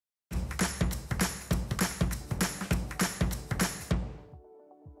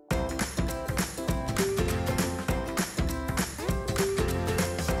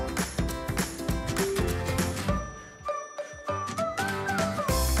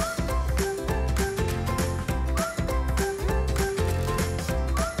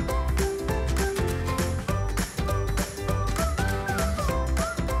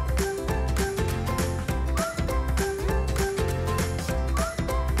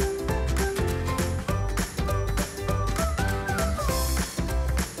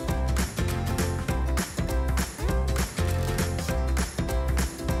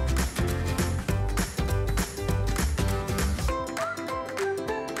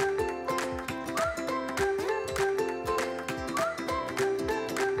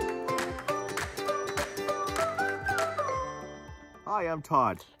Hi, I'm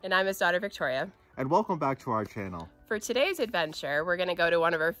Todd. And I'm his daughter, Victoria. And welcome back to our channel. For today's adventure, we're going to go to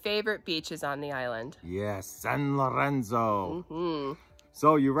one of our favorite beaches on the island. Yes, San Lorenzo. Mm-hmm.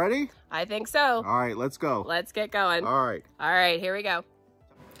 So, you ready? I think so. All right, let's go. Let's get going. All right. All right, here we go.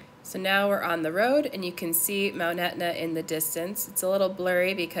 So now we're on the road and you can see Mount Etna in the distance. It's a little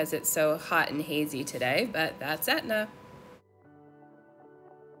blurry because it's so hot and hazy today, but that's Etna.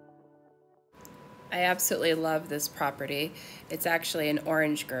 I absolutely love this property. It's actually an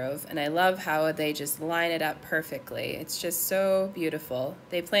orange grove, and I love how they just line it up perfectly. It's just so beautiful.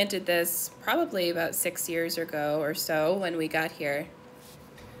 They planted this probably about 6 years ago or so when we got here.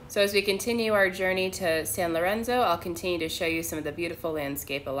 So as we continue our journey to San Lorenzo, I'll continue to show you some of the beautiful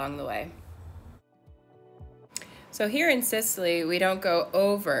landscape along the way. So here in Sicily, we don't go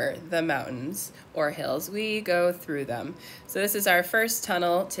over the mountains or hills, we go through them. So this is our first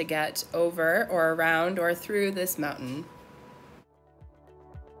tunnel to get over or around or through this mountain.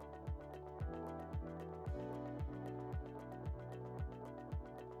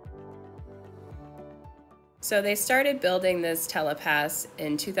 So they started building this telepass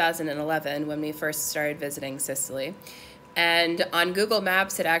in 2011 when we first started visiting Sicily. And on Google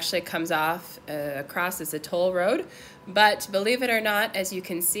Maps, it actually comes off across as a toll road. But believe it or not, as you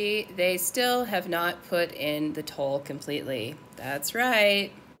can see, they still have not put in the toll completely. That's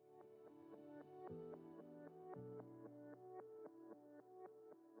right.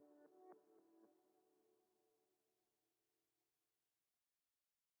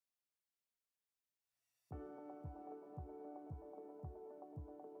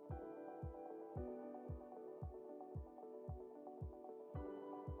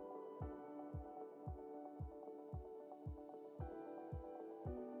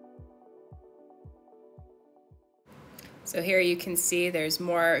 So here you can see there's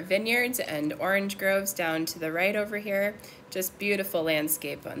more vineyards and orange groves down to the right over here. Just beautiful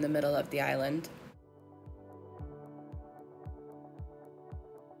landscape on the middle of the island.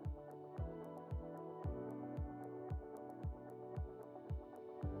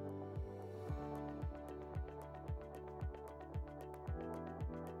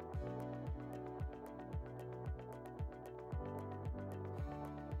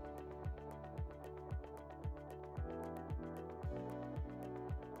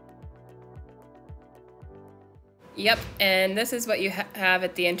 Yep, and this is what you have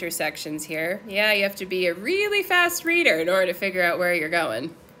at the intersections here. Yeah, you have to be a really fast reader in order to figure out where you're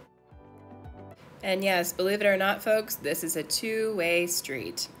going. And yes, believe it or not, folks, this is a two-way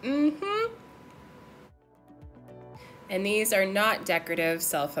street. Mm-hmm. And these are not decorative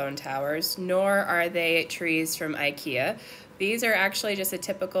cell phone towers, nor are they trees from IKEA. These are actually just a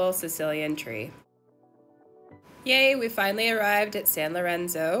typical Sicilian tree. Yay, we finally arrived at San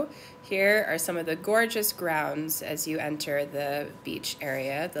Lorenzo. Here are some of the gorgeous grounds as you enter the beach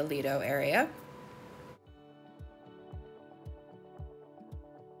area, the Lido area.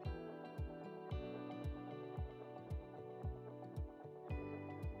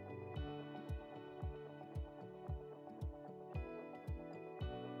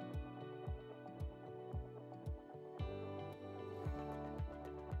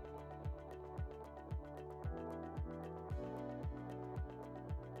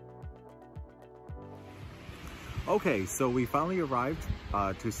 Okay, so we finally arrived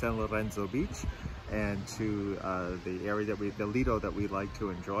to San Lorenzo Beach and to the area the Lido that we like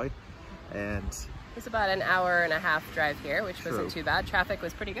to enjoy. And it's about an hour and a half drive here, which wasn't too bad. Traffic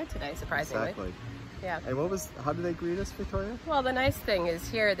was pretty good today, surprisingly. Exactly. Yeah. And how did they greet us, Victoria? Well, the nice thing is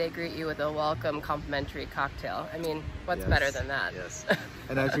here they greet you with a welcome complimentary cocktail. I mean, what's better than that? Yes.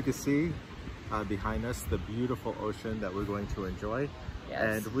 And as you can see behind us, the beautiful ocean that we're going to enjoy.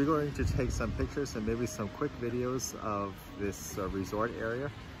 Yes. And we're going to take some pictures and maybe some quick videos of this resort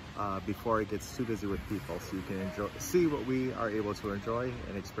area before it gets too busy with people, so you can see what we are able to enjoy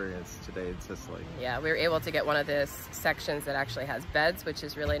and experience today in Sicily. Yeah, we were able to get one of the sections that actually has beds, which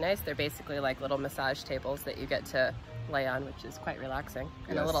is really nice. They're basically like little massage tables that you get to lay on, which is quite relaxing,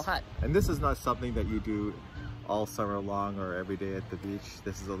 and a little hut. And this is not something that you do all summer long or every day at the beach.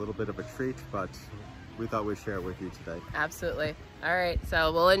 This is a little bit of a treat, but we thought we'd share it with you today. Absolutely. All right,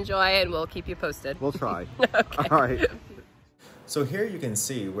 so we'll enjoy it and we'll keep you posted. We'll try. Okay. All right. So here you can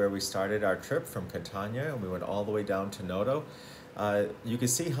see where we started our trip from Catania, and we went all the way down to Noto. You can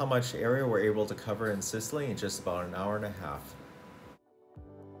see how much area we're able to cover in Sicily in just about an hour and a half.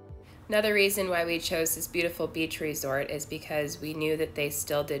 Another reason why we chose this beautiful beach resort is because we knew that they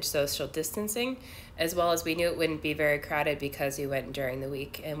still did social distancing, as well as we knew it wouldn't be very crowded because we went during the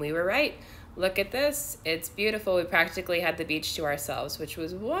week. And we were right. Look at this. It's beautiful. We practically had the beach to ourselves, which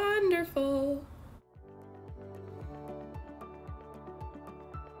was wonderful.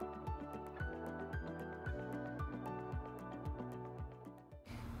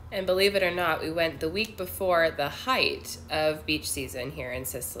 And believe it or not, we went the week before the height of beach season here in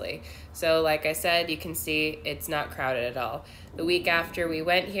Sicily. So like I said, you can see it's not crowded at all. The week after we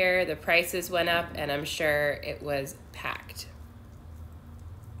went here, the prices went up and I'm sure it was packed.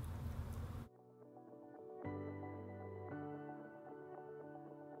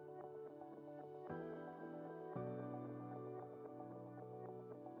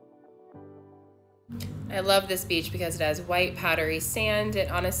 I love this beach because it has white powdery sand.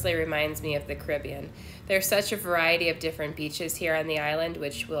 It honestly reminds me of the Caribbean. There's such a variety of different beaches here on the island,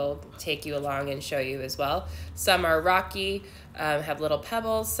 which we'll take you along and show you as well. Some are rocky, have little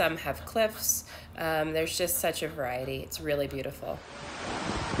pebbles, some have cliffs. There's just such a variety. It's really beautiful.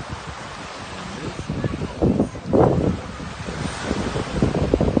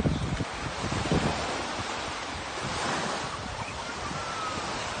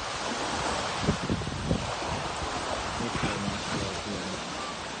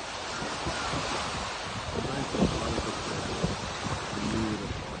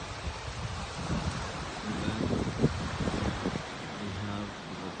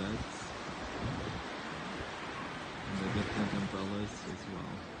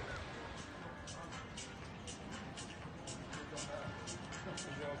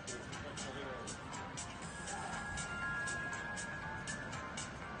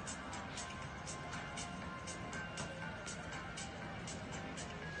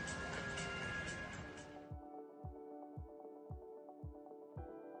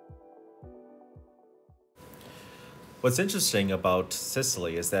 What's interesting about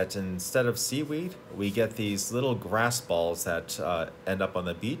Sicily is that instead of seaweed, we get these little grass balls that end up on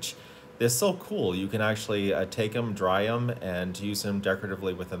the beach. They're so cool. You can actually take them, dry them, and use them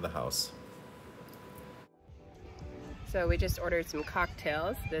decoratively within the house. So we just ordered some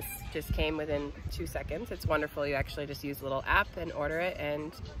cocktails. This just came within 2 seconds. It's wonderful. You actually just use a little app and order it,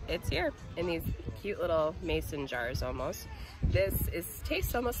 and it's here in these cute little mason jars almost. This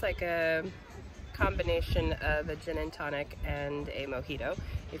tastes almost like a combination of a gin and tonic and a mojito.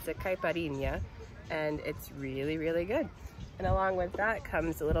 It's a caipirinha, and it's really, really good. And along with that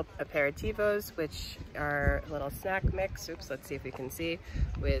comes a little aperitivos, which are a little snack mix. Oops, let's see if we can see,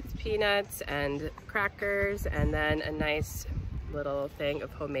 with peanuts and crackers, and then a nice little thing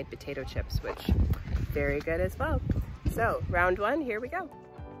of homemade potato chips, which very good as well. So round one, here we go.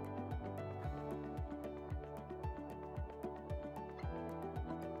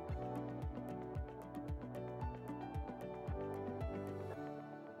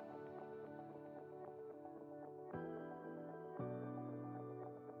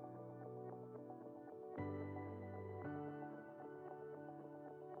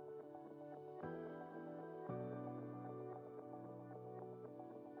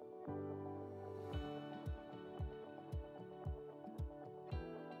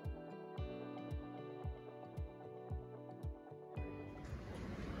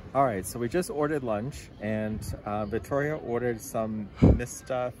 All right, so we just ordered lunch, and Victoria ordered some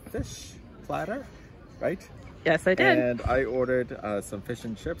Mr. Fish platter, right? Yes, I did. And I ordered some fish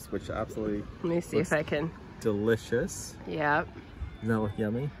and chips, which absolutely Let me see if I can. delicious. Yeah. Doesn't that look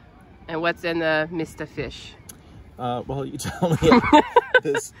yummy? And what's in the Mr. Fish? Well, you tell me.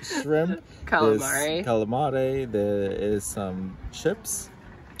 There's shrimp, Calamari. there's calamari, there is some chips,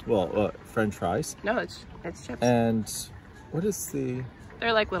 well, French fries. No, it's chips. And what is the...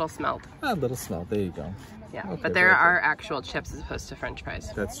 They're like little smelt. A little smell. There you go. Yeah, Okay, but there very are actual chips as opposed to French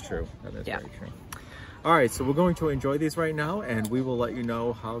fries. That's true. That is Yeah. very true. All right, so we're going to enjoy these right now, and we will let you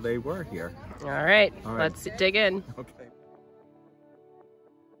know how they were here. All right, All right. let's dig in. Okay.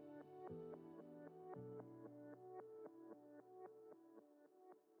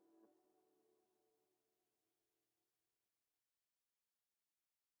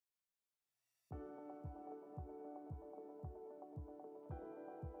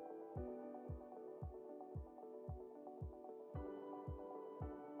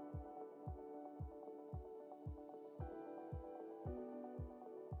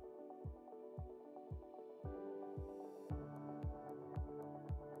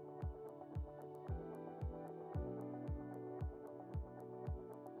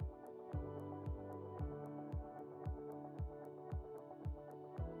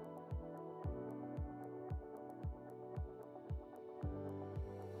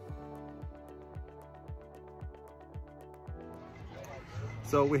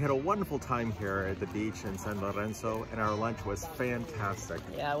 So we had a wonderful time here at the beach in San Lorenzo, and our lunch was fantastic.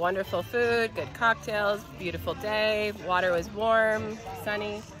 Yeah, wonderful food, good cocktails, beautiful day, water was warm,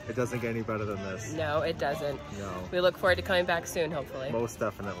 sunny. It doesn't get any better than this. No, it doesn't. No. We look forward to coming back soon, hopefully. Most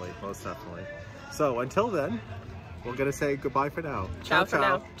definitely, most definitely. So until then, we're gonna say goodbye for now. Ciao for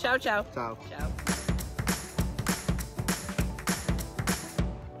now. Ciao, ciao. Ciao. Ciao.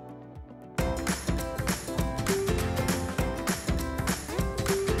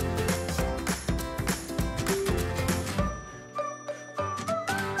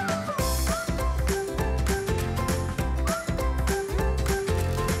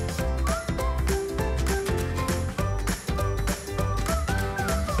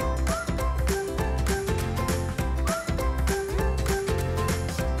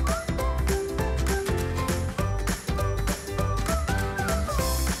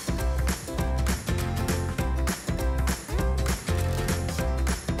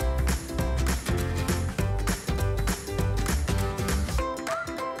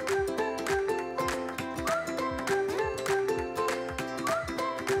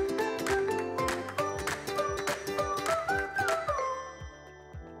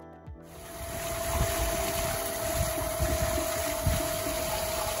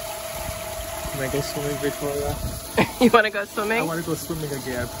 Can I go swimming, Victoria? You want to go swimming? I want to go swimming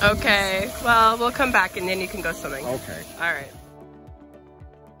again. Okay. Well, we'll come back and then you can go swimming. Okay. All right.